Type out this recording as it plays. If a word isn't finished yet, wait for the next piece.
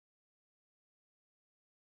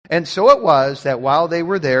And so it was that while they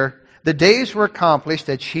were there, the days were accomplished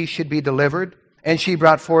that she should be delivered, and she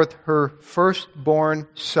brought forth her firstborn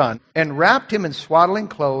son, and wrapped him in swaddling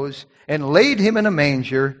clothes, and laid him in a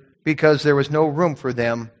manger, because there was no room for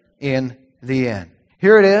them in the inn.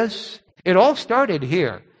 Here it is. It all started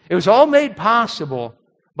here. It was all made possible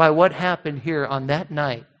by what happened here on that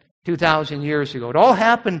night 2,000 years ago. It all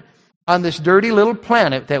happened on this dirty little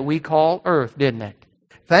planet that we call Earth, didn't it?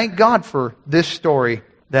 Thank God for this story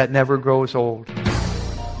that never grows old.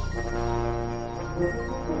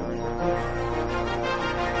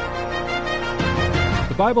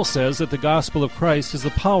 The Bible says that the gospel of Christ is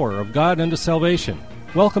the power of God unto salvation.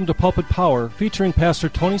 Welcome to Pulpit Power, featuring Pastor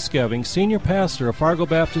Tony Skeving, Senior Pastor of Fargo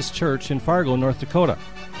Baptist Church in Fargo, North Dakota.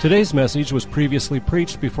 Today's message was previously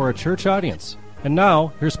preached before a church audience. And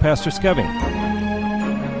now, here's Pastor Skeving.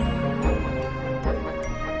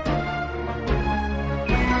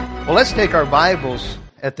 Well, let's take our Bibles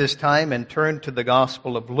at this time and turn to the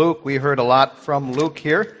Gospel of Luke. We heard a lot from Luke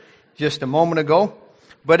here just a moment ago.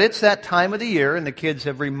 But it's that time of the year, and the kids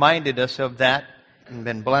have reminded us of that and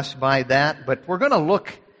been blessed by that. But we're going to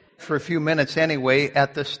look for a few minutes anyway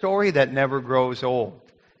at the story that never grows old.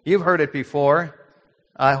 You've heard it before.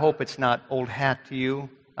 I hope it's not old hat to you.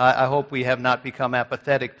 I hope we have not become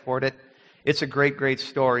apathetic toward it. It's a great, great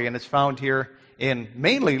story, and it's found here in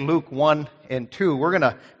mainly Luke 1 and 2. We're going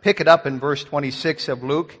to pick it up in verse 26 of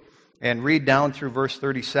Luke and read down through verse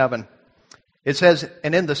 37. It says,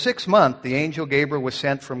 "And in the 6th month the angel Gabriel was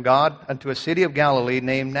sent from God unto a city of Galilee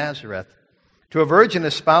named Nazareth, to a virgin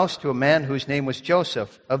espoused to a man whose name was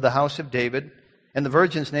Joseph, of the house of David, and the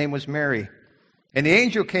virgin's name was Mary. And the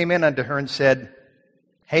angel came in unto her and said,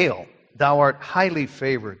 Hail, thou art highly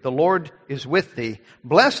favored, the Lord is with thee.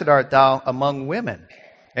 Blessed art thou among women.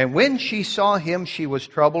 And when she saw him, she was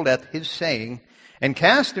troubled at his saying, and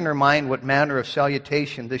cast in her mind what manner of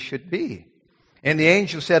salutation this should be. And the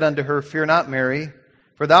angel said unto her, Fear not, Mary,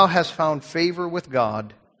 for thou hast found favor with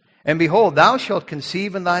God. And behold, thou shalt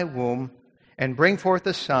conceive in thy womb, and bring forth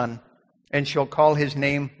a son, and shalt call his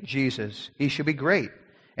name Jesus. He shall be great,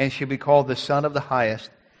 and shall be called the Son of the Highest.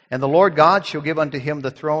 And the Lord God shall give unto him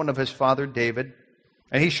the throne of his father David,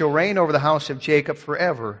 and he shall reign over the house of Jacob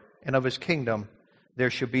forever, and of his kingdom there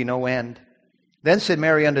shall be no end. Then said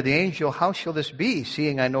Mary unto the angel, How shall this be,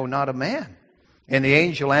 seeing I know not a man? And the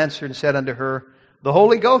angel answered and said unto her, The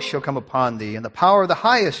Holy Ghost shall come upon thee, and the power of the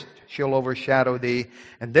Highest shall overshadow thee.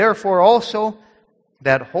 And therefore also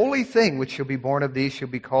that holy thing which shall be born of thee shall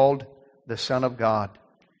be called the Son of God.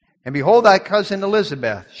 And behold, thy cousin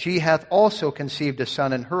Elizabeth, she hath also conceived a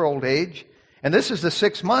son in her old age. And this is the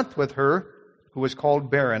 6th month with her, who was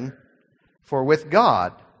called barren. For with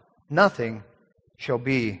God nothing shall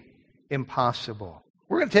be impossible."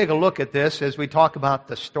 We're going to take a look at this as we talk about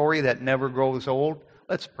the story that never grows old.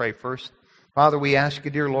 Let's pray first. Father, we ask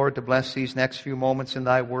you, dear Lord, to bless these next few moments in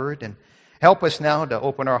thy word, and help us now to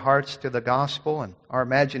open our hearts to the gospel and our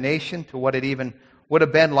imagination to what it even would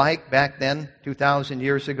have been like back then, 2,000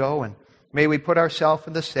 years ago. And may we put ourselves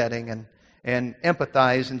in the setting and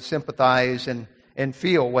empathize and sympathize and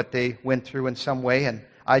feel what they went through in some way. And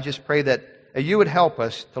I just pray that you would help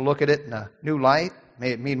us to look at it in a new light.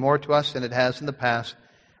 May it mean more to us than it has in the past.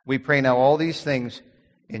 We pray now all these things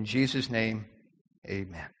in Jesus' name.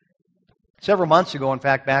 Amen. Several months ago, in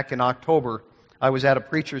fact, back in October, I was at a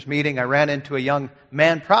preacher's meeting. I ran into a young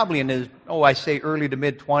man, probably in his, early to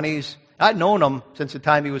mid-20s. I'd known him since the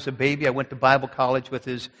time he was a baby. I went to Bible college with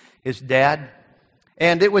his dad.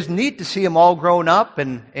 And it was neat to see him all grown up.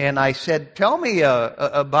 And I said, Tell me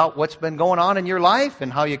about what's been going on in your life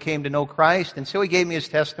and how you came to know Christ. And so he gave me his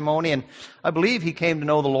testimony. And I believe he came to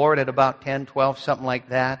know the Lord at about 10, 12, something like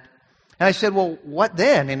that. And I said, Well, what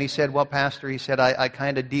then? And he said, Well, Pastor, he said, I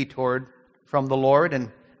kind of detoured from the Lord.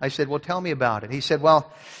 And I said, Well, tell me about it. He said,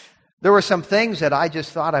 Well, there were some things that I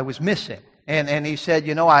just thought I was missing. And he said,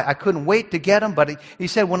 I couldn't wait to get them. But he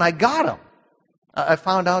said, when I got them, I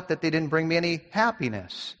found out that they didn't bring me any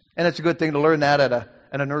happiness. And it's a good thing to learn that at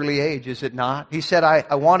an early age, is it not? He said,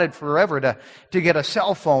 I wanted forever to get a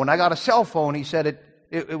cell phone. I got a cell phone. He said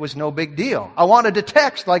it was no big deal. I wanted to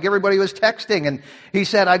text like everybody was texting. And he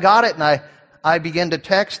said, I got it. And I began to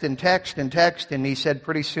text and text and text. And he said,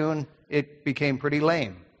 pretty soon it became pretty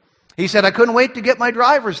lame. He said, I couldn't wait to get my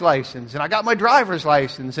driver's license. And I got my driver's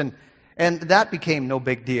license. And that became no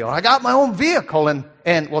big deal. I got my own vehicle. And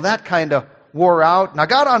that kind of wore out. And I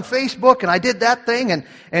got on Facebook and I did that thing.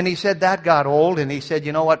 And he said that got old. And he said,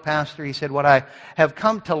 You know what, Pastor? He said, what I have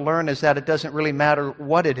come to learn is that it doesn't really matter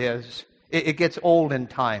what it is. It gets old in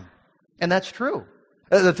time. And that's true.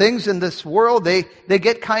 The things in this world, they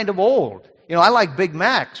get kind of old. I like Big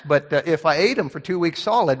Macs, but if I ate them for 2 weeks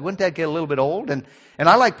solid, wouldn't that get a little bit old? And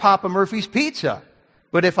I like Papa Murphy's pizza.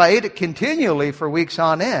 But if I ate it continually for weeks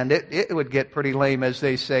on end, it would get pretty lame, as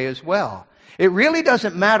they say, as well. It really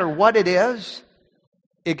doesn't matter what it is.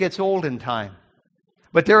 It gets old in time.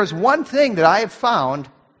 But there is one thing that I have found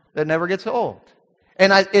that never gets old.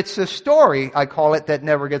 And it's a story, I call it, that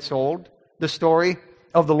never gets old. The story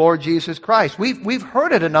of the Lord Jesus Christ. We've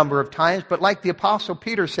heard it a number of times, but like the Apostle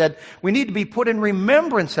Peter said, we need to be put in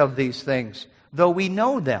remembrance of these things, though we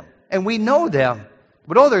know them. And we know them.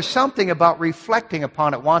 But there's something about reflecting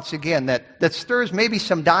upon it once again that stirs maybe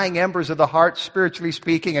some dying embers of the heart, spiritually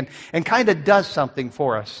speaking, and kind of does something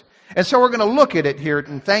for us. And so we're going to look at it here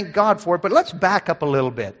and thank God for it, but let's back up a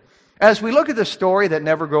little bit. As we look at the story that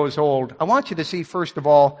never grows old, I want you to see, first of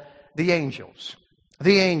all, the angels.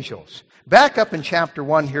 The angels. Back up in chapter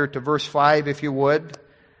 1 here to verse 5, if you would,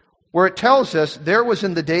 where it tells us, there was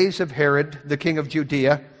in the days of Herod, the king of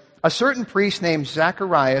Judea, a certain priest named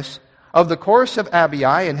Zacharias, of the course of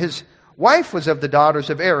Abiah, and his wife was of the daughters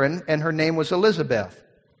of Aaron, and her name was Elizabeth.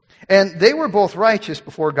 And they were both righteous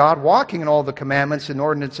before God, walking in all the commandments and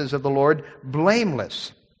ordinances of the Lord,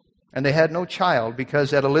 blameless. And they had no child,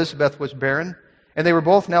 because that Elizabeth was barren, and they were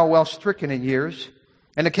both now well stricken in years.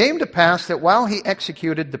 And it came to pass that while he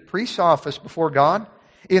executed the priest's office before God,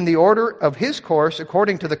 in the order of his course,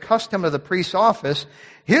 according to the custom of the priest's office,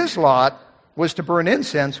 his lot was to burn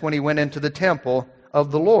incense when he went into the temple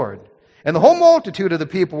of the Lord. And the whole multitude of the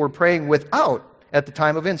people were praying without at the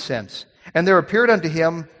time of incense. And there appeared unto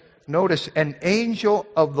him, notice, an angel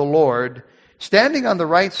of the Lord, standing on the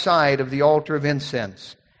right side of the altar of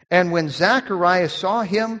incense. And when Zacharias saw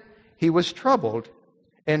him, he was troubled,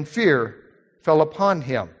 and fear fell upon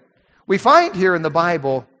him. We find here in the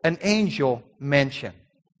Bible an angel mentioned.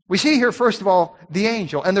 We see here, first of all, the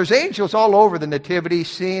angel. And there's angels all over the nativity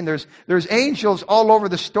scene. There's angels all over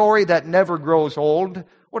the story that never grows old.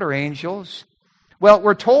 What are angels? Well,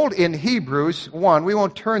 we're told in Hebrews 1, we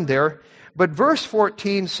won't turn there, but verse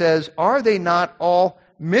 14 says, are they not all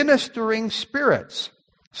ministering spirits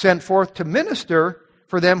sent forth to minister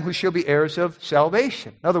for them who shall be heirs of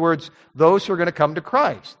salvation? In other words, those who are going to come to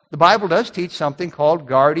Christ. The Bible does teach something called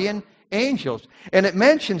guardian angels. And it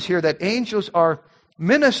mentions here that angels are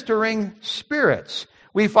ministering spirits.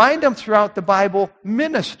 We find them throughout the Bible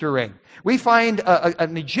ministering. We find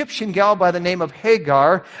an Egyptian gal by the name of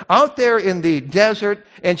Hagar out there in the desert,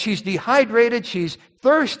 and she's dehydrated, she's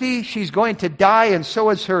thirsty, she's going to die, and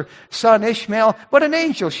so is her son Ishmael. But an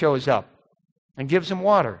angel shows up and gives him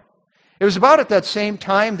water. It was about at that same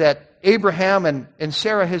time that Abraham and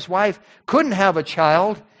Sarah, his wife, couldn't have a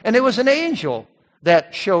child, and it was an angel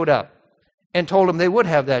that showed up and told them they would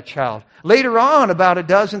have that child. Later on, about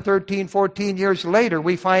 13, 14 years later,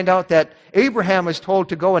 we find out that Abraham is told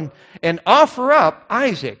to go and offer up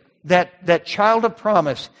Isaac, that child of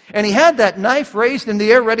promise. And he had that knife raised in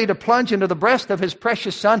the air ready to plunge into the breast of his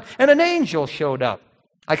precious son, and an angel showed up.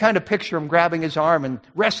 I kind of picture him grabbing his arm and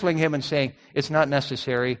wrestling him and saying, it's not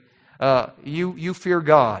necessary. You fear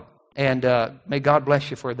God, and may God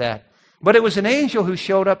bless you for that. But it was an angel who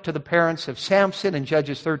showed up to the parents of Samson in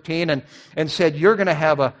Judges 13 and said, you're going to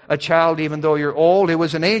have a child even though you're old. It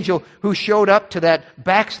was an angel who showed up to that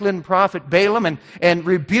backslidden prophet Balaam and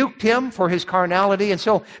rebuked him for his carnality. And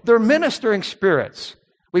so they're ministering spirits.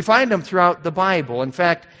 We find them throughout the Bible. In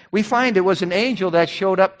fact, we find it was an angel that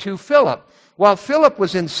showed up to Philip. While Philip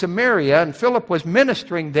was in Samaria and Philip was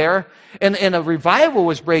ministering there and a revival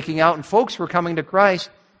was breaking out and folks were coming to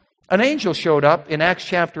Christ, an angel showed up in Acts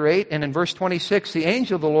chapter 8, and in verse 26, the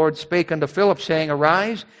angel of the Lord spake unto Philip, saying,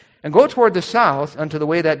 arise, and go toward the south, unto the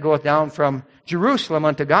way that goeth down from Jerusalem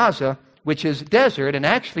unto Gaza, which is desert. And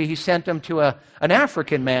actually he sent him to an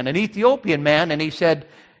African man, an Ethiopian man, and he said,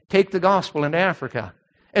 take the gospel into Africa.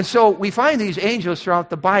 And so we find these angels throughout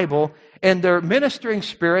the Bible, and they're ministering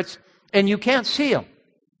spirits, and you can't see them.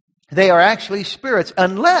 They are actually spirits,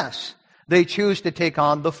 unless they choose to take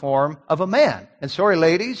on the form of a man. And sorry,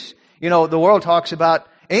 ladies, the world talks about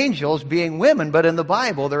angels being women, but in the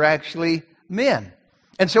Bible, they're actually men.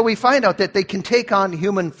 And so we find out that they can take on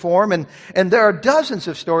human form, and there are dozens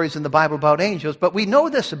of stories in the Bible about angels, but we know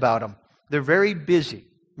this about them. They're very busy,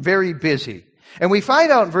 very busy. And we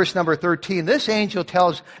find out in verse number 13, this angel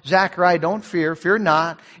tells Zechariah, don't fear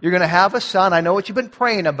not. You're going to have a son. I know what you've been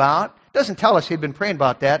praying about. Doesn't tell us he'd been praying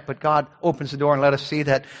about that, but God opens the door and let us see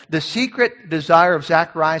that the secret desire of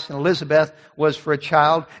Zacharias and Elizabeth was for a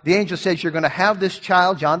child. The angel says, you're going to have this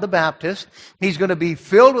child, John the Baptist. He's going to be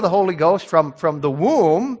filled with the Holy Ghost from the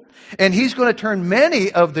womb, and he's going to turn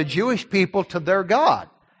many of the Jewish people to their God.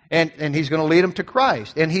 And he's going to lead them to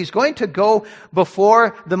Christ. And he's going to go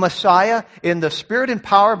before the Messiah in the spirit and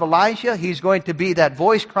power of Elijah. He's going to be that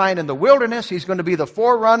voice crying in the wilderness. He's going to be the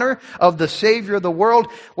forerunner of the Savior of the world.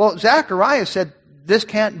 Well, Zechariah said, this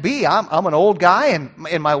can't be. I'm an old guy,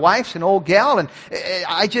 and my wife's an old gal, and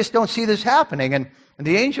I just don't see this happening. And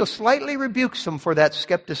the angel slightly rebukes him for that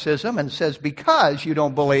skepticism and says, because you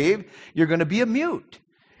don't believe, you're going to be a mute.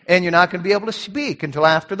 And you're not going to be able to speak until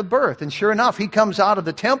after the birth. And sure enough, he comes out of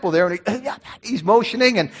the temple there, and he's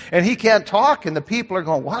motioning, and he can't talk, and the people are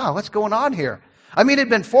going, wow, what's going on here? I mean, it had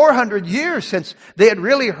been 400 years since they had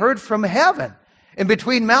really heard from heaven. And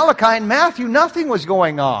between Malachi and Matthew, nothing was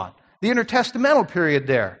going on. The intertestamental period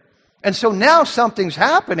there. And so now something's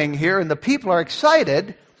happening here, and the people are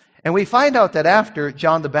excited. And we find out that after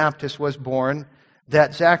John the Baptist was born,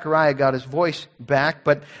 that Zechariah got his voice back.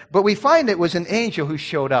 But we find it was an angel who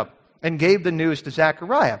showed up and gave the news to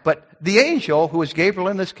Zechariah. But the angel, who was Gabriel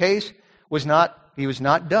in this case, was not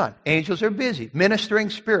done. Angels are busy, ministering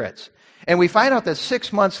spirits. And we find out that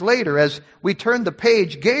 6 months later, as we turn the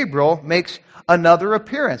page, Gabriel makes another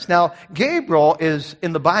appearance. Now, Gabriel is,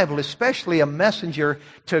 in the Bible, especially a messenger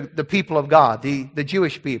to the people of God, the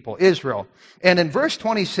Jewish people, Israel. And in verse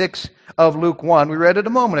 26 of Luke 1, we read it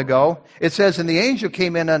a moment ago, it says, and the angel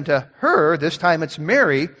came in unto her, this time it's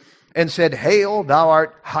Mary, and said, Hail, thou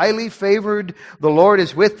art highly favored, the Lord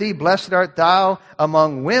is with thee, blessed art thou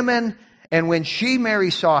among women. And when she,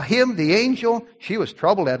 Mary, saw him, the angel, she was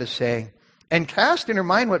troubled at his saying, and cast in her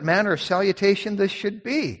mind what manner of salutation this should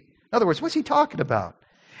be. In other words, what's he talking about?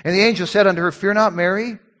 And the angel said unto her, Fear not,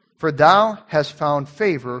 Mary, for thou hast found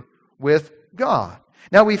favor with God.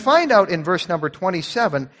 Now we find out in verse number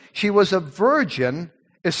 27, she was a virgin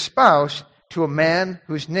espoused to a man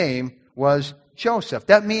whose name was Joseph.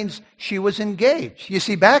 That means she was engaged. You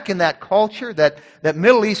see, back in that culture, that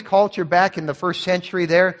Middle East culture back in the first century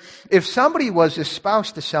there, if somebody was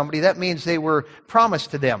espoused to somebody, that means they were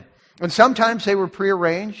promised to them. And sometimes they were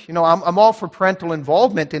prearranged. You know, I'm all for parental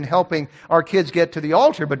involvement in helping our kids get to the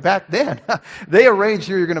altar, but back then, they arranged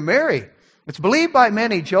who you're going to marry. It's believed by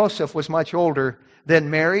many Joseph was much older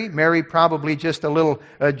than Mary. Mary probably just a little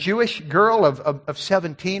Jewish girl of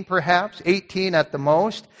 17 perhaps, 18 at the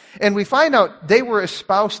most. And we find out they were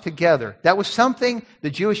espoused together. That was something the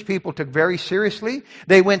Jewish people took very seriously.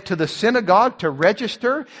 They went to the synagogue to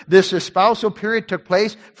register. This espousal period took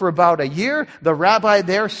place for about a year. The rabbi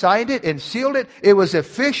there signed it and sealed it. It was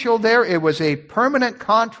official there. It was a permanent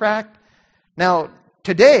contract. Now,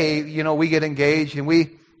 today, you know, we get engaged and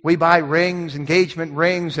we buy rings, engagement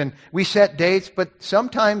rings, and we set dates, but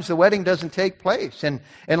sometimes the wedding doesn't take place. And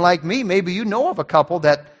like me, maybe you know of a couple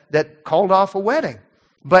that called off a wedding.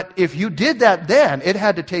 But if you did that then, it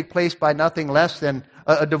had to take place by nothing less than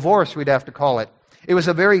a divorce, we'd have to call it. It was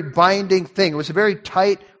a very binding thing. It was a very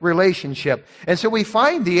tight relationship. And so we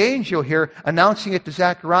find the angel here announcing it to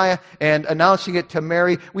Zechariah and announcing it to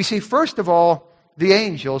Mary. We see, first of all, the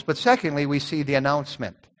angels, but secondly, we see the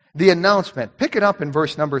announcement. The announcement. Pick it up in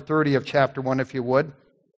verse number 30 of chapter 1, if you would.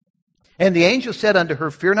 And the angel said unto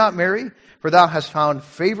her, Fear not, Mary, for thou hast found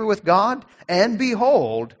favor with God, and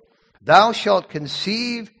behold, thou shalt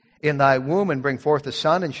conceive in thy womb and bring forth a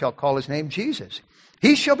son, and shalt call his name Jesus.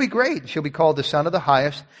 He shall be great, and shall be called the Son of the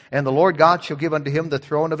Highest, and the Lord God shall give unto him the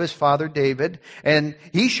throne of his father David, and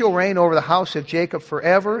he shall reign over the house of Jacob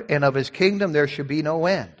forever, and of his kingdom there shall be no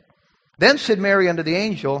end. Then said Mary unto the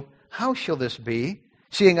angel, How shall this be,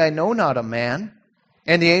 seeing I know not a man?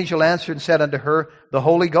 And the angel answered and said unto her, The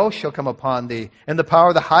Holy Ghost shall come upon thee, and the power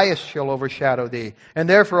of the highest shall overshadow thee. And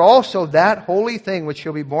therefore also that holy thing which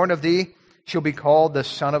shall be born of thee shall be called the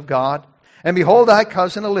Son of God. And behold, thy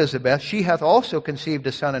cousin Elizabeth, she hath also conceived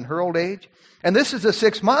a son in her old age. And this is the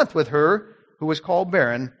 6th month with her, who was called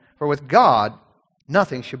barren, for with God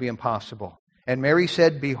nothing shall be impossible. And Mary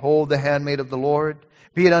said, Behold, the handmaid of the Lord,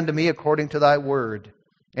 be it unto me according to thy word.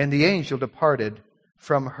 And the angel departed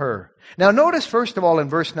from her. Now notice first of all in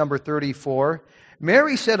verse number 34,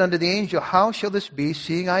 Mary said unto the angel, How shall this be,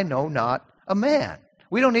 seeing I know not a man?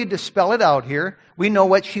 We don't need to spell it out here. We know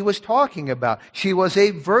what she was talking about. She was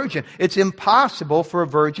a virgin. It's impossible for a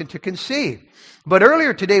virgin to conceive. But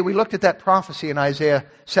earlier today we looked at that prophecy in Isaiah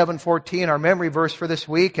 7:14, our memory verse for this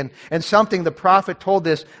week, and something the prophet told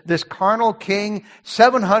this carnal king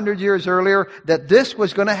 700 years earlier that this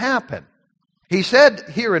was going to happen. He said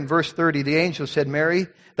here in verse 30, the angel said, Mary,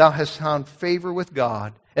 thou hast found favor with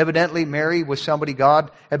God. Evidently, Mary was somebody God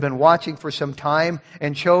had been watching for some time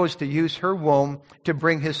and chose to use her womb to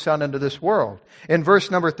bring his son into this world. In verse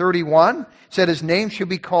number 31, it said his name should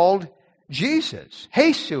be called Jesus.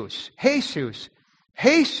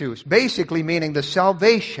 Jesus, basically meaning the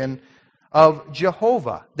salvation of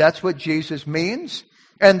Jehovah. That's what Jesus means.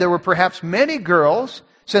 And there were perhaps many girls,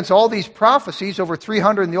 since all these prophecies, over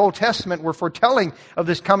 300 in the Old Testament, were foretelling of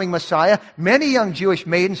this coming Messiah, many young Jewish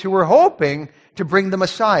maidens who were hoping to bring the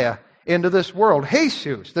Messiah into this world.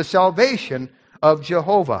 Jesus, the salvation of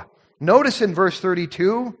Jehovah. Notice in verse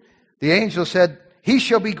 32, the angel said, "He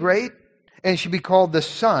shall be great and shall be called the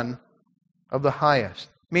Son of the Highest,"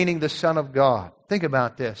 meaning the Son of God. Think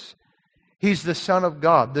about this. He's the Son of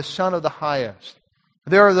God, the Son of the Highest.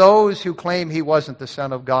 There are those who claim He wasn't the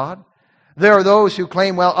Son of God. There are those who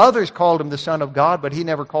claim, well, others called Him the Son of God, but He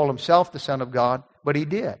never called Himself the Son of God, but He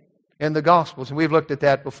did in the Gospels, and we've looked at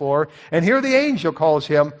that before. And here the angel calls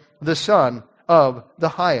Him the Son of the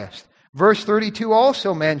Highest. Verse 32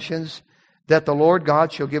 also mentions that the Lord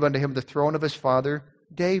God shall give unto Him the throne of His father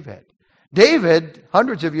David. David,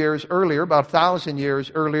 hundreds of years earlier, about 1,000 years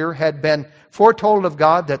earlier, had been foretold of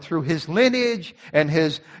God that through his lineage and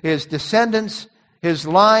his descendants, his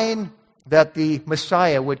line, that the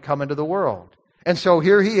Messiah would come into the world. And so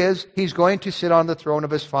here he is. He's going to sit on the throne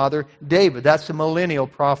of his father David. That's a millennial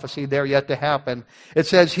prophecy there yet to happen. It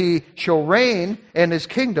says he shall reign and his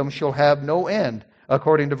kingdom shall have no end,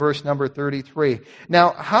 according to verse number 33.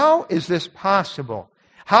 Now, how is this possible?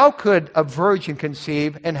 How could a virgin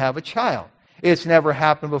conceive and have a child? It's never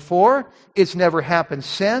happened before. It's never happened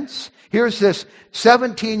since. Here's this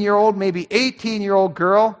 17-year-old, maybe 18-year-old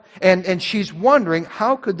girl, and she's wondering,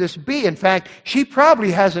 how could this be? In fact, she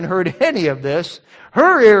probably hasn't heard any of this.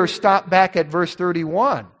 Her ears stop back at verse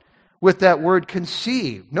 31 with that word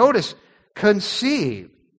conceive. Notice, conceive.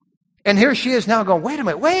 And here she is now going, wait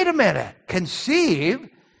a minute, conceive?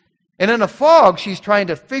 And in a fog, she's trying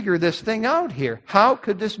to figure this thing out here. How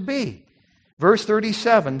could this be? Verse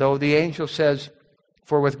 37, though, the angel says,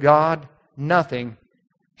 "For with God nothing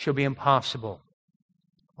shall be impossible."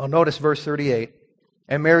 Well, notice verse 38.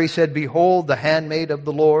 "And Mary said, Behold, the handmaid of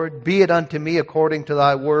the Lord, be it unto me according to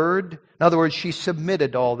thy word." In other words, she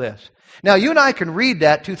submitted to all this. Now, you and I can read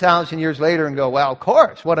that 2,000 years later and go, well, of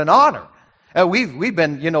course, what an honor. We've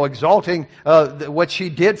been, exalting what she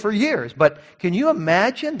did for years. But can you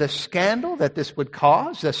imagine the scandal that this would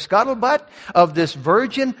cause? The scuttlebutt of this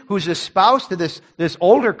virgin who's espoused to this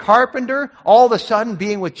older carpenter all of a sudden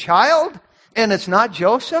being with child, and it's not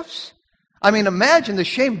Joseph's? I mean, imagine the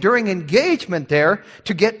shame during engagement there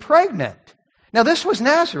to get pregnant. Now, this was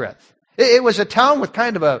Nazareth. It was a town with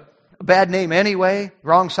kind of a bad name anyway,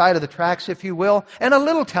 wrong side of the tracks, if you will, and a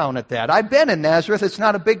little town at that. I've been in Nazareth. It's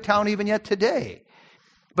not a big town even yet today.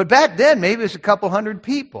 But back then, maybe it was a couple hundred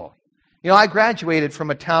people. I graduated from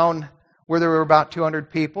a town where there were about 200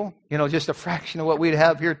 people, just a fraction of what we'd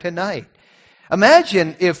have here tonight.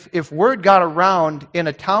 Imagine if word got around in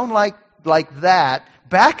a town like that,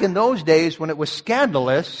 back in those days when it was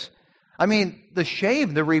scandalous. I mean, the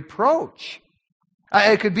shame, the reproach.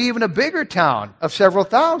 It could be even a bigger town of several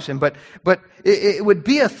thousand, but it would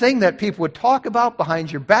be a thing that people would talk about behind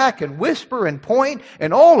your back and whisper and point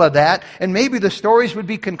and all of that. And maybe the stories would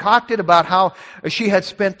be concocted about how she had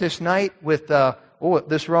spent this night with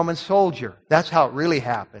this Roman soldier. That's how it really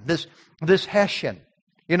happened. This Hessian.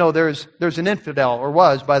 There's an infidel, or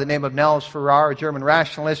was, by the name of Niels Ferrar, a German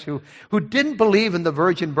rationalist who didn't believe in the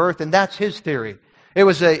virgin birth, and that's his theory. It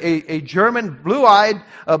was a German, blue-eyed,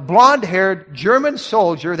 blonde-haired German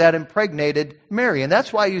soldier that impregnated Mary. And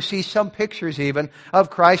that's why you see some pictures even of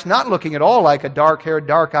Christ not looking at all like a dark-haired,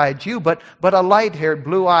 dark-eyed Jew, but a light-haired,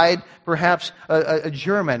 blue-eyed, perhaps a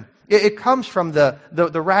German. It comes from the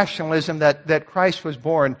rationalism that Christ was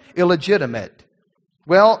born illegitimate.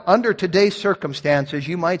 Well, under today's circumstances,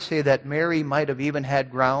 you might say that Mary might have even had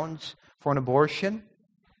grounds for an abortion.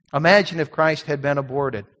 Imagine if Christ had been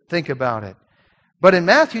aborted. Think about it. But in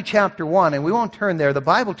Matthew chapter 1, and we won't turn there, the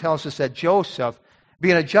Bible tells us that Joseph,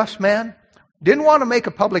 being a just man, didn't want to make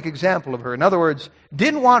a public example of her. In other words,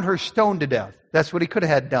 didn't want her stoned to death. That's what he could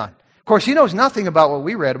have had done. Of course, he knows nothing about what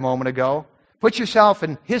we read a moment ago. Put yourself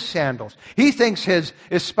in his sandals. He thinks his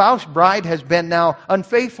espoused bride has been now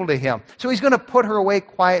unfaithful to him. So he's going to put her away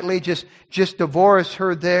quietly, just divorce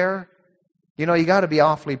her there. You got to be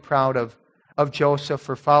awfully proud of Joseph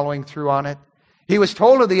for following through on it. He was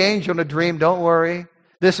told of the angel in a dream, don't worry,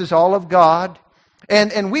 this is all of God.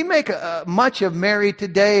 And we make much of Mary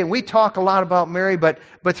today, and we talk a lot about Mary, but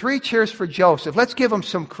 3 cheers for Joseph. Let's give him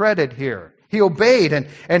some credit here. He obeyed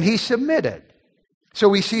and he submitted. So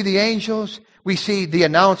we see the angels, we see the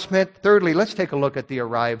announcement. Thirdly, let's take a look at the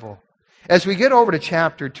arrival. As we get over to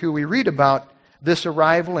chapter 2, we read about this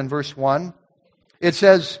arrival in verse 1. It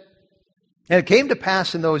says, "And it came to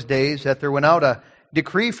pass in those days that there went out a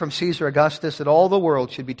decree from Caesar Augustus that all the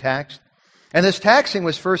world should be taxed. And this taxing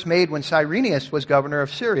was first made when Cyrenius was governor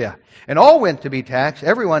of Syria. And all went to be taxed,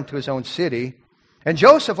 everyone to his own city. And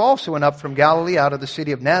Joseph also went up from Galilee out of the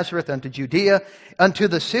city of Nazareth unto Judea, unto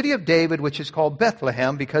the city of David, which is called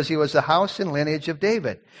Bethlehem, because he was the house and lineage of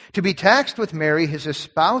David, to be taxed with Mary, his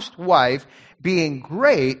espoused wife, being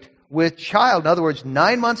great with child. In other words,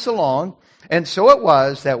 9 months along. And so it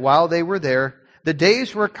was that while they were there, the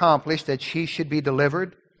days were accomplished that she should be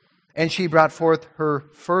delivered. And she brought forth her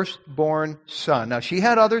firstborn son. Now, she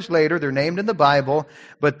had others later. They're named in the Bible.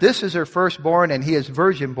 But this is her firstborn, and he is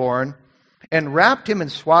virgin-born. And wrapped him in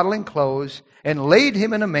swaddling clothes, and laid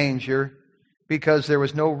him in a manger, because there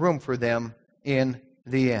was no room for them in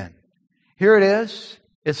the inn. Here it is.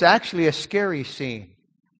 It's actually a scary scene.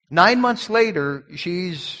 9 months later,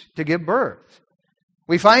 she's to give birth.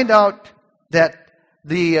 We find out that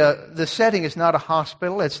the setting is not a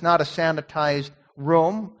hospital. It's not a sanitized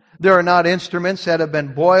room. There are not instruments that have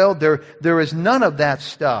been boiled. There is none of that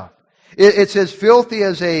stuff. It's as filthy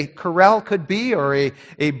as a corral could be, or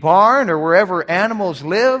a barn, or wherever animals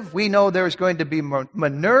live. We know there's going to be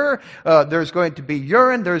manure, there's going to be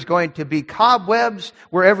urine, there's going to be cobwebs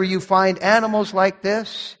wherever you find animals like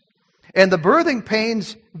this. And the birthing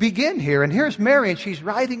pains begin here. And here's Mary, and she's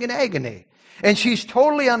writhing in agony. And she's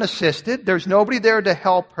totally unassisted. There's nobody there to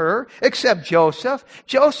help her except Joseph.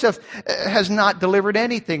 Joseph has not delivered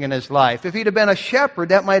anything in his life. If he'd have been a shepherd,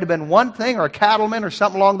 that might have been one thing, or a cattleman or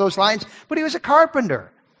something along those lines. But he was a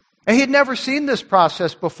carpenter. And he'd never seen this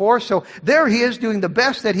process before, so there he is doing the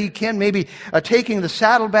best that he can, maybe taking the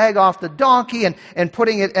saddlebag off the donkey and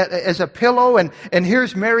putting it as a pillow. And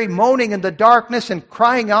here's Mary moaning in the darkness and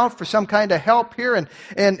crying out for some kind of help here.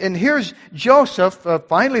 And here's Joseph.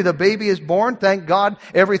 Finally, the baby is born. Thank God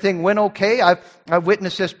everything went okay. I've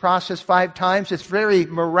witnessed this process 5 times. It's very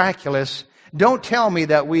miraculous. Don't tell me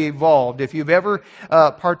that we evolved. If you've ever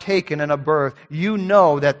partaken in a birth, you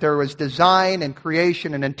know that there was design and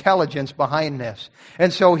creation and intelligence behind this.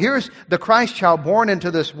 And so here's the Christ child born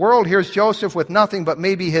into this world. Here's Joseph with nothing but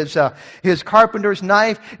maybe his carpenter's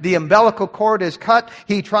knife. The umbilical cord is cut.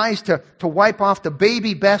 He tries to wipe off the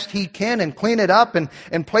baby best he can and clean it up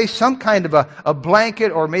and place some kind of a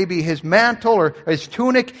blanket, or maybe his mantle or his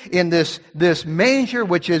tunic in this manger,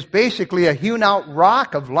 which is basically a hewn out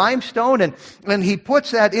rock of limestone. And he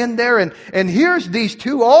puts that in there, and here's these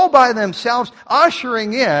two all by themselves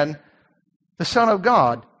ushering in the Son of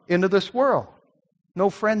God into this world. No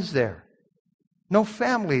friends there. No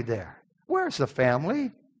family there. Where's the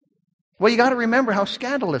family? Well, you got to remember how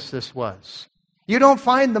scandalous this was. You don't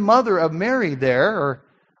find the mother of Mary there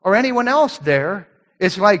or anyone else there.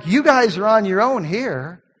 It's like you guys are on your own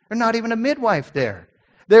here. There's not even a midwife there.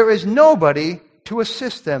 There is nobody to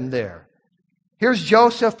assist them there. Here's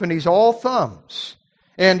Joseph, and he's all thumbs.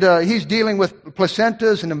 And he's dealing with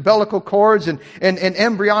placentas and umbilical cords and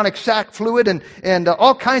embryonic sac fluid and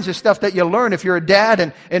all kinds of stuff that you learn if you're a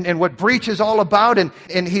dad, and what breech is all about.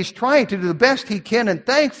 And he's trying to do the best he can, and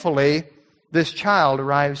thankfully, this child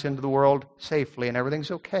arrives into the world safely, and everything's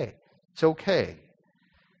okay. It's okay.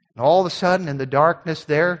 And all of a sudden, in the darkness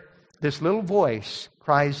there, this little voice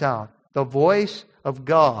cries out. The voice of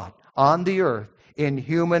God on the earth in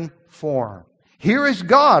human form. Here is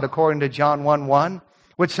God, according to John 1:1,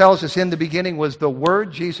 which tells us in the beginning was the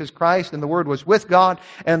Word, Jesus Christ, and the Word was with God,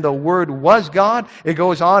 and the Word was God. It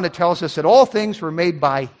goes on, it tells us that all things were made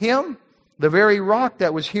by Him. The very rock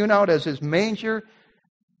that was hewn out as His manger,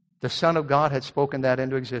 the Son of God had spoken that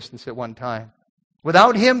into existence at one time.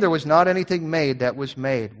 Without Him, there was not anything made that was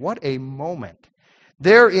made. What a moment.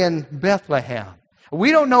 There in Bethlehem. We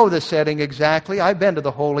don't know the setting exactly. I've been to the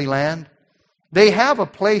Holy Land. They have a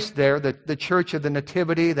place there, the Church of the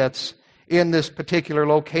Nativity, that's in this particular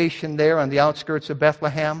location there on the outskirts of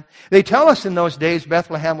Bethlehem. They tell us in those days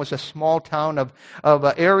Bethlehem was a small town of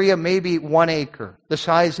an area maybe 1 acre, the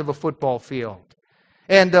size of a football field.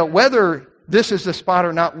 And whether this is the spot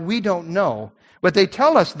or not, we don't know. But they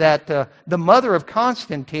tell us that the mother of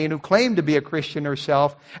Constantine, who claimed to be a Christian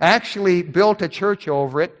herself, actually built a church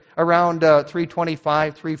over it around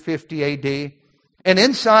 325, 350 A.D., and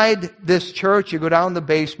inside this church, you go down the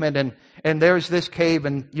basement, and there's this cave,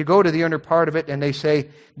 and you go to the inner part of it, and they say,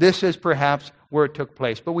 this is perhaps where it took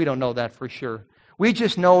place. But we don't know that for sure. We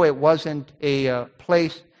just know it wasn't a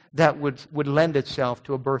place that would lend itself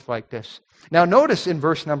to a birth like this. Now notice in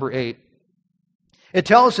verse number 8, it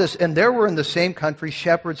tells us, and there were in the same country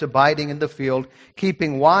shepherds abiding in the field,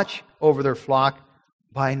 keeping watch over their flock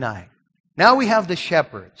by night. Now we have the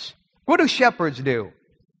shepherds. What do shepherds do?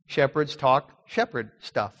 Shepherds talk shepherd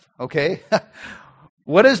stuff, okay?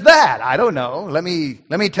 What is that? I don't know. Let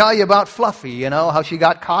me tell you about Fluffy, how she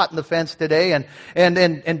got caught in the fence today,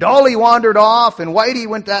 and Dolly wandered off, and Whitey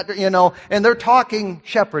went that, and they're talking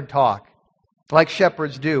shepherd talk, like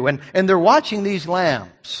shepherds do. And they're watching these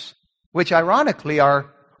lambs, which ironically are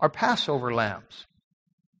Passover lambs.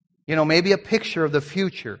 Maybe a picture of the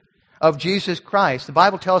future of Jesus Christ. The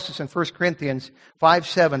Bible tells us in 1 Corinthians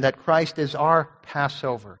 5:7 that Christ is our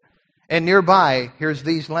Passover. And nearby, here's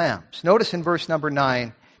these lambs. Notice in verse number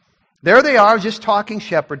 9, there they are, just talking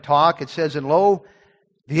shepherd talk. It says, and lo,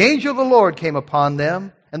 the angel of the Lord came upon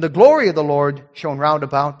them, and the glory of the Lord shone round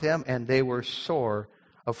about them, and they were sore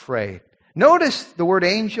afraid. Notice the word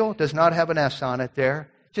angel does not have an S on it there.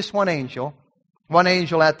 Just one angel. One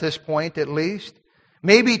angel at this point, at least.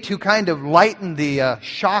 Maybe to kind of lighten the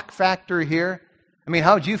shock factor here. I mean,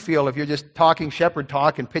 how would you feel if you're just talking shepherd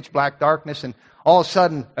talk in pitch black darkness and all of a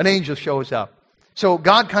sudden an angel shows up? So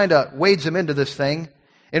God kind of wades them into this thing.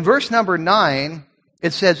 In verse number 9,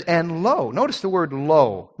 it says, and lo. Notice the word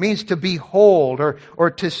lo. It means to behold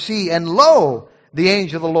or to see. And lo, the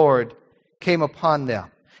angel of the Lord came upon them.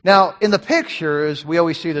 Now, in the pictures, we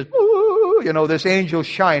always see this, this angel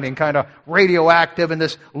shining, kind of radioactive, and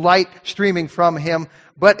this light streaming from him.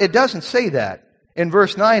 But it doesn't say that. In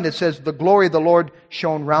verse 9, it says, the glory of the Lord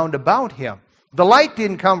shone round about him. The light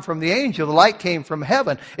didn't come from the angel. The light came from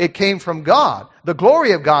heaven. It came from God. The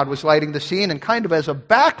glory of God was lighting the scene, and kind of as a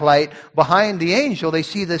backlight behind the angel, they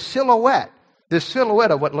see this silhouette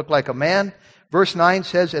of what looked like a man. Verse 9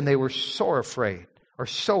 says, and they were sore afraid, or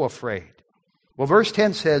so afraid. Well, verse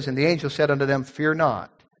 10 says, and the angel said unto them, fear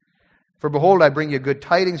not. For behold, I bring you good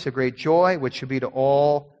tidings of great joy, which should be to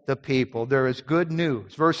all the people. There is good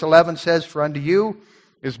news. Verse 11 says, for unto you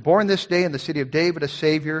is born this day in the city of David a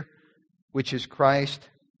Savior, which is Christ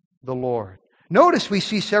the Lord. Notice we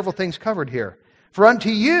see several things covered here. For unto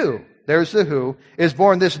you, there's the who, is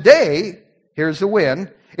born this day, here's the when,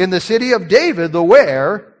 in the city of David, the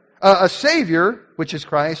where, a Savior, which is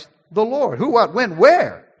Christ the Lord. Who, what, when,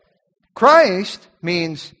 where? Christ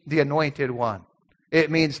means the anointed one.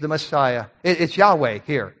 It means the Messiah. It's Yahweh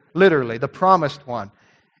here, literally, the promised one.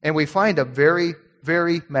 And we find a very,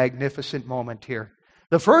 very magnificent moment here.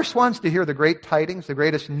 The first ones to hear the great tidings, the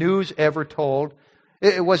greatest news ever told,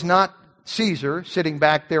 it was not Caesar sitting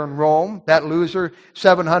back there in Rome, that loser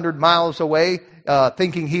 700 miles away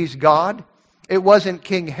thinking he's God. It wasn't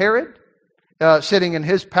King Herod sitting in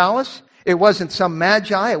his palace. It wasn't some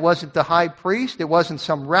magi. It wasn't the high priest. It wasn't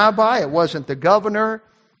some rabbi. It wasn't the governor.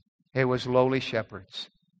 It was lowly shepherds.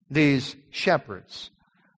 These shepherds.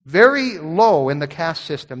 Very low in the caste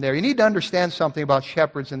system there. You need to understand something about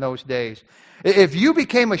shepherds in those days. If you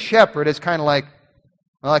became a shepherd, it's kind of like,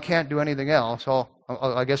 well, I can't do anything else.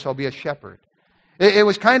 I guess I'll be a shepherd. It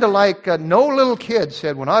was kind of like no little kid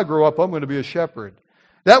said, when I grow up, I'm going to be a shepherd.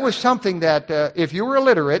 That was something that if you were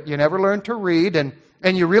illiterate, you never learned to read, and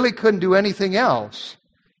you really couldn't do anything else,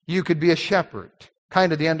 you could be a shepherd.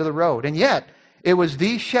 Kind of the end of the road. And yet, it was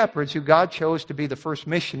these shepherds who God chose to be the first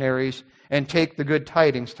missionaries and take the good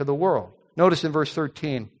tidings to the world. Notice in verse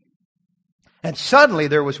 13. And suddenly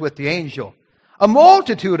there was with the angel a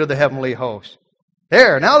multitude of the heavenly hosts.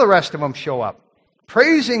 There, now the rest of them show up,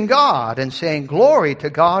 praising God and saying, glory to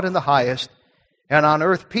God in the highest, and on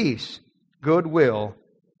earth peace, goodwill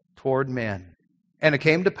toward men. And it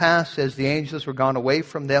came to pass, as the angels were gone away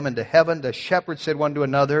from them into heaven, the shepherds said one to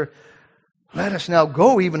another, let us now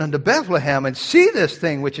go even unto Bethlehem and see this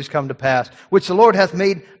thing which is come to pass, which the Lord hath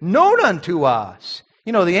made known unto us.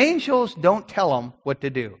 The angels don't tell them what to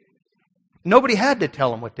do. Nobody had to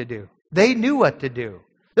tell them what to do. They knew what to do.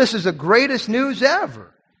 This is the greatest news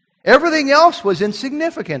ever. Everything else was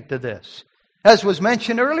insignificant to this. As was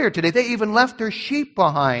mentioned earlier today, they even left their sheep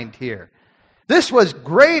behind here. This was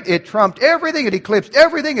great. It trumped everything. It eclipsed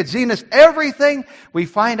everything. It zenithed everything. We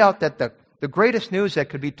find out that the greatest news that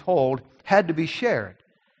could be told had to be shared.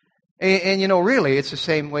 And really, it's the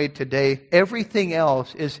same way today. Everything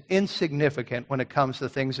else is insignificant when it comes to the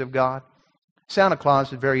things of God. Santa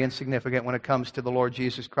Claus is very insignificant when it comes to the Lord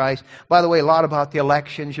Jesus Christ. By the way, a lot about the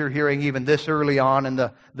elections you're hearing even this early on in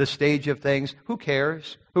the stage of things. Who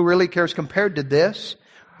cares? Who really cares compared to this?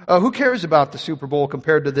 Who cares about the Super Bowl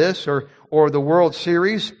compared to this, or the World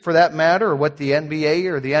Series for that matter, or what the NBA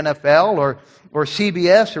or the NFL or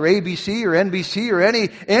CBS or ABC or NBC or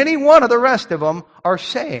any one of the rest of them are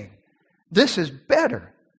saying? This is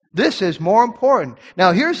better. This is more important.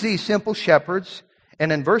 Now here's these simple shepherds,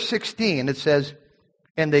 and in verse 16 it says,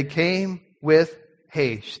 and they came with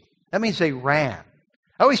haste. That means they ran.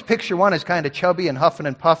 I always picture one as kind of chubby and huffing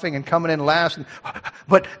and puffing and coming in last,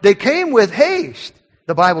 but they came with haste.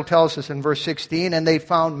 The Bible tells us in verse 16, and they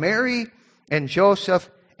found Mary and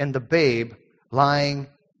Joseph and the babe lying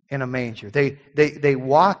in a manger. They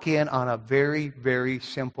walk in on a very, very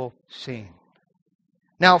simple scene.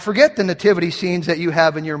 Now, forget the nativity scenes that you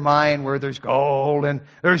have in your mind where there's gold and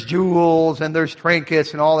there's jewels and there's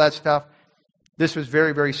trinkets and all that stuff. This was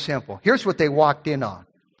very, very simple. Here's what they walked in on.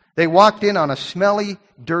 They walked in on a smelly,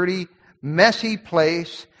 dirty, messy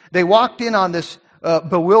place. They walked in on this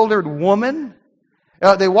bewildered woman.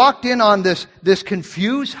 They walked in on this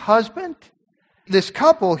confused husband. This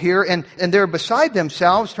couple here, and they're beside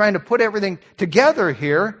themselves trying to put everything together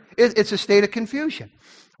here. It's a state of confusion.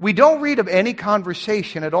 We don't read of any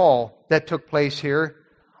conversation at all that took place here.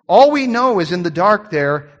 All we know is in the dark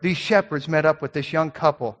there, these shepherds met up with this young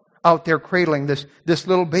couple out there cradling this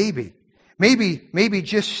little baby. Maybe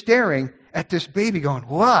just staring at this baby going,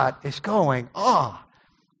 what is going on?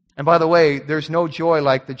 And by the way, there's no joy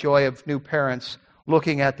like the joy of new parents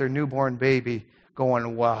looking at their newborn baby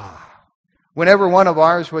going, wow. Whenever one of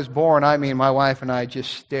ours was born, my wife and I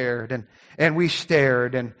just stared, and we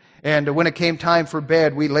stared, and when it came time for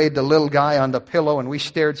bed, we laid the little guy on the pillow, and we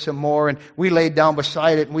stared some more, and we laid down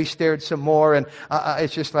beside it, and we stared some more, and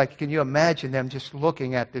it's just like, can you imagine them just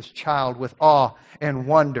looking at this child with awe and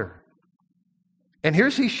wonder? And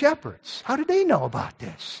here's these shepherds. How did they know about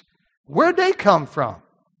this? Where'd they come from?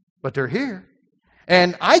 But they're here.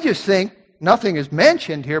 And I just think, nothing is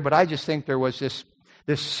mentioned here, but I just think there was this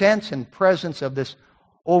sense and presence of this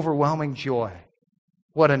overwhelming joy.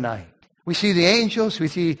 What a night. We see the angels, we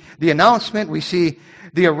see the announcement, we see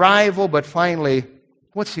the arrival, but finally,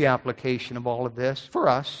 what's the application of all of this for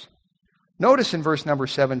us? Notice in verse number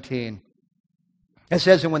 17, it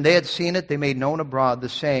says, and when they had seen it, they made known abroad the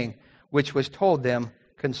saying which was told them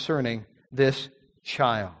concerning this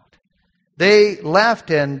child. They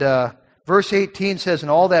left, and verse 18 says,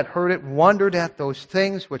 and all that heard it wondered at those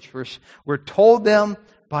things which were told them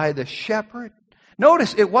by the shepherd.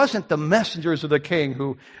 Notice it wasn't the messengers of the king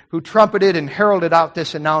who trumpeted and heralded out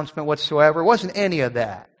this announcement whatsoever. It wasn't any of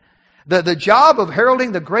that. The job of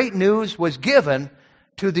heralding the great news was given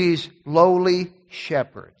to these lowly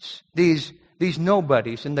shepherds, these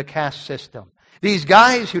nobodies in the caste system. These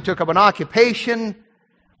guys who took up an occupation,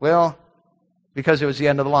 well, because it was the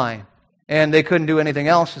end of the line. And they couldn't do anything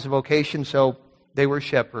else as a vocation, so they were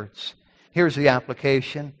shepherds. Here's the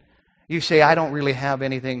application. You say, I don't really have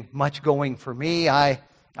anything much going for me.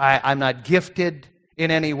 I'm not gifted in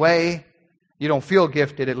any way. You don't feel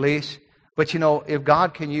gifted, at least. But if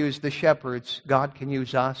God can use the shepherds, God can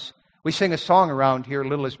use us. We sing a song around here,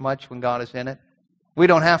 little as much when God is in it. We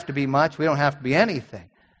don't have to be much. We don't have to be anything.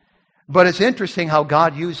 But it's interesting how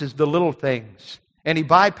God uses the little things. And He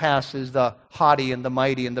bypasses the haughty and the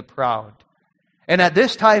mighty and the proud. And at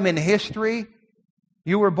this time in history,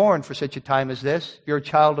 you were born for such a time as this. You're a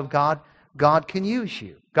child of God. God can use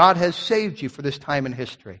you. God has saved you for this time in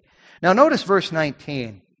history. Now notice verse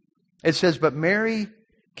 19. It says, but Mary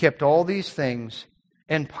kept all these things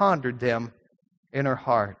and pondered them in her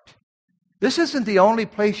heart. This isn't the only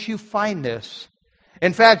place you find this.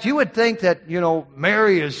 In fact, you would think that,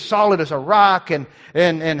 Mary is solid as a rock and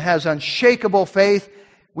has unshakable faith.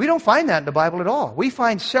 We don't find that in the Bible at all. We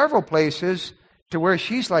find several places to where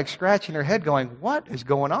she's like scratching her head going, what is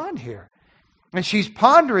going on here? And she's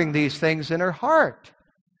pondering these things in her heart.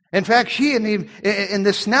 In fact, she, in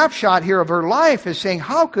this snapshot here of her life, is saying,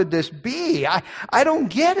 how could this be? I don't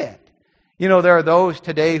get it. There are those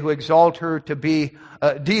today who exalt her to be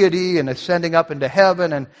a deity and ascending up into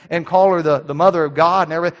heaven and call her the mother of God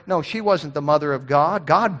and everything. No, she wasn't the mother of God.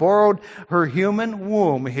 God borrowed her human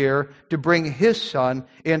womb here to bring His Son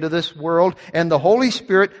into this world. And the Holy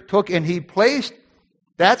Spirit took and He placed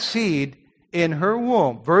that seed in her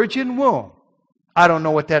womb, virgin womb. I don't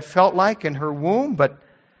know what that felt like in her womb,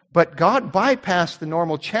 but God bypassed the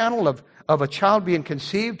normal channel of a child being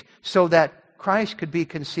conceived so that Christ could be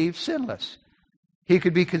conceived sinless. He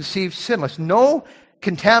could be conceived sinless. No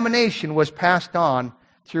contamination was passed on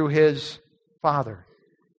through His Father.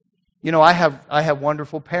 I have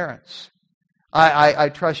wonderful parents. I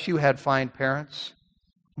trust you had fine parents.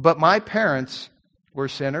 But my parents were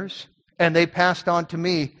sinners, and they passed on to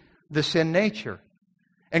me the sin nature.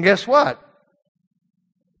 And guess what?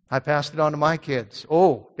 I passed it on to my kids.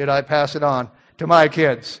 Oh, did I pass it on to my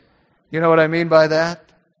kids? You know what I mean by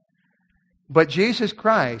that? But Jesus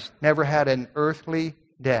Christ never had an earthly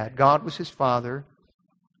dad. God was His Father,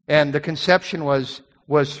 and the conception was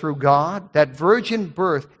through God. That virgin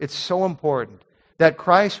birth, it's so important that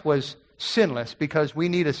Christ was sinless because we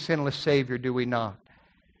need a sinless Savior, do we not?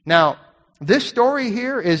 Now, this story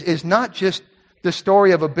here is not just the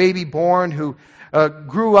story of a baby born who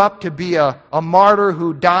grew up to be a martyr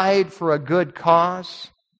who died for a good cause.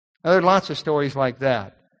 Now, there are lots of stories like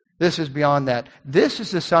that. This is beyond that. This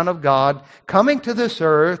is the Son of God coming to this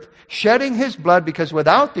earth, shedding His blood, because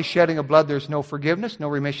without the shedding of blood, there's no forgiveness, no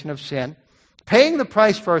remission of sin, paying the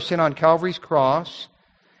price for our sin on Calvary's cross,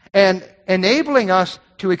 and enabling us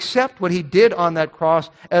to accept what He did on that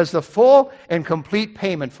cross as the full and complete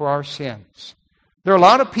payment for our sins. There are a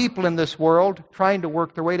lot of people in this world trying to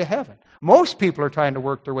work their way to heaven. Most people are trying to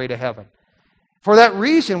work their way to heaven. For that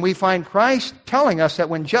reason, we find Christ telling us that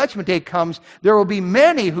when Judgment Day comes, there will be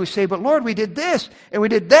many who say, "But Lord, we did this, and we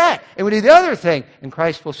did that, and we did the other thing." And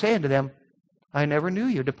Christ will say unto them, "I never knew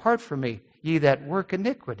you. Depart from me, ye that work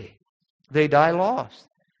iniquity." They die lost.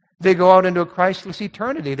 They go out into a Christless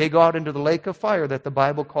eternity. They go out into the lake of fire that the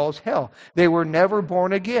Bible calls hell. They were never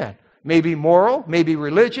born again. Maybe moral, maybe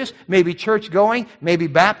religious, maybe church-going, maybe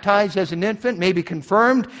baptized as an infant, maybe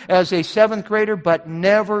confirmed as a 7th grader, but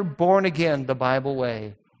never born again the Bible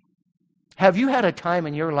way. Have you had a time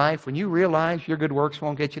in your life when you realize your good works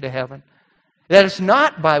won't get you to heaven? That it's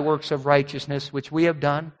not by works of righteousness which we have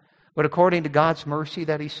done, but according to God's mercy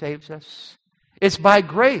that He saves us? It's by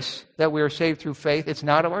grace that we are saved through faith. It's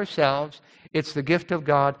not of ourselves. It's the gift of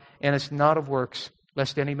God, and it's not of works,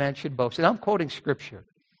 lest any man should boast. And I'm quoting Scripture.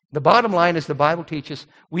 The bottom line is the Bible teaches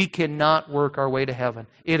we cannot work our way to heaven.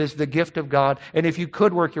 It is the gift of God. And if you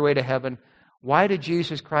could work your way to heaven, why did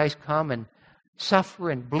Jesus Christ come and suffer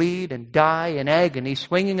and bleed and die in agony,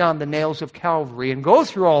 swinging on the nails of Calvary, and go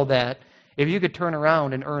through all that if you could turn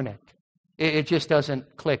around and earn it? It just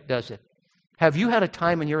doesn't click, does it? Have you had a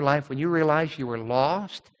time in your life when you realized you were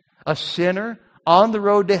lost, a sinner, on the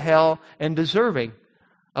road to hell, and deserving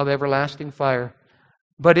of everlasting fire?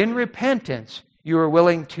 But in repentance, you were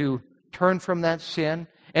willing to turn from that sin,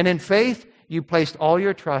 and in faith, you placed all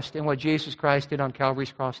your trust in what Jesus Christ did on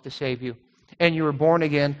Calvary's cross to save you, and you were born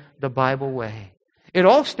again the Bible way. It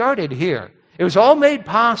all started here. It was all made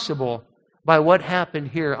possible by what happened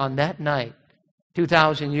here on that night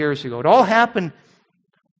 2,000 years ago. It all happened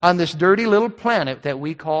on this dirty little planet that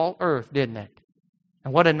we call Earth, didn't it?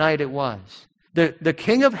 And what a night it was. The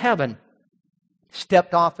King of Heaven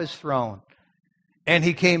stepped off His throne, and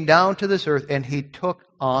He came down to this earth, and He took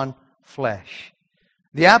on flesh.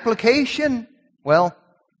 The application, well,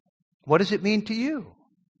 what does it mean to you?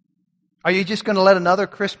 Are you just going to let another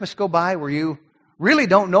Christmas go by where you really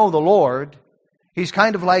don't know the Lord? He's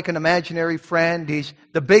kind of like an imaginary friend. He's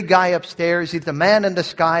the big guy upstairs. He's the man in the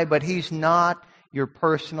sky, but He's not your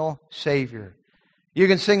personal Savior. You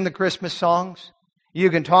can sing the Christmas songs. You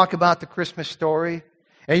can talk about the Christmas story.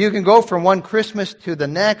 And you can go from one Christmas to the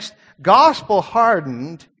next, gospel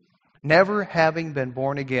hardened, never having been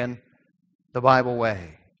born again the Bible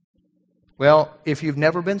way. Well, if you've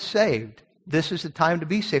never been saved, this is the time to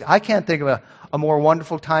be saved. I can't think of a more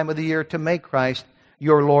wonderful time of the year to make Christ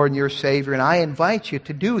your Lord and your Savior, and I invite you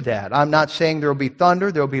to do that. I'm not saying there will be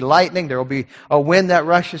thunder, there will be lightning, there will be a wind that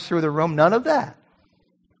rushes through the room, none of that.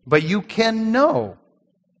 But you can know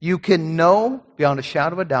beyond a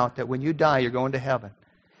shadow of a doubt that when you die, you're going to heaven.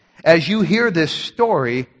 As you hear this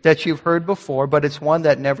story that you've heard before, but it's one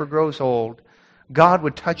that never grows old, God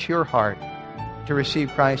would touch your heart to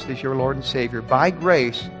receive Christ as your Lord and Savior by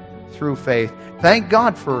grace through faith. Thank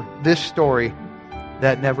God for this story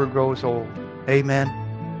that never grows old. Amen.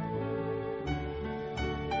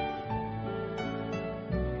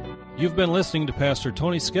 You've been listening to Pastor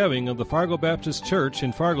Tony Skeving of the Fargo Baptist Church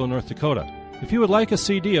in Fargo, North Dakota. If you would like a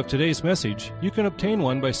CD of today's message, you can obtain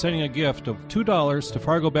one by sending a gift of $2 to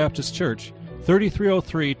Fargo Baptist Church,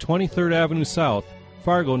 3303 23rd Avenue South,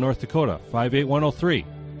 Fargo, North Dakota, 58103.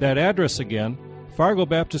 That address again, Fargo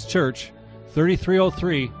Baptist Church,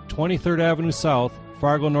 3303 23rd Avenue South,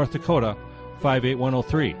 Fargo, North Dakota,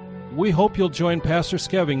 58103. We hope you'll join Pastor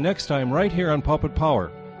Skeving next time right here on Pulpit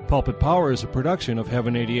Power. Pulpit Power is a production of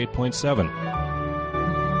Heaven 88.7.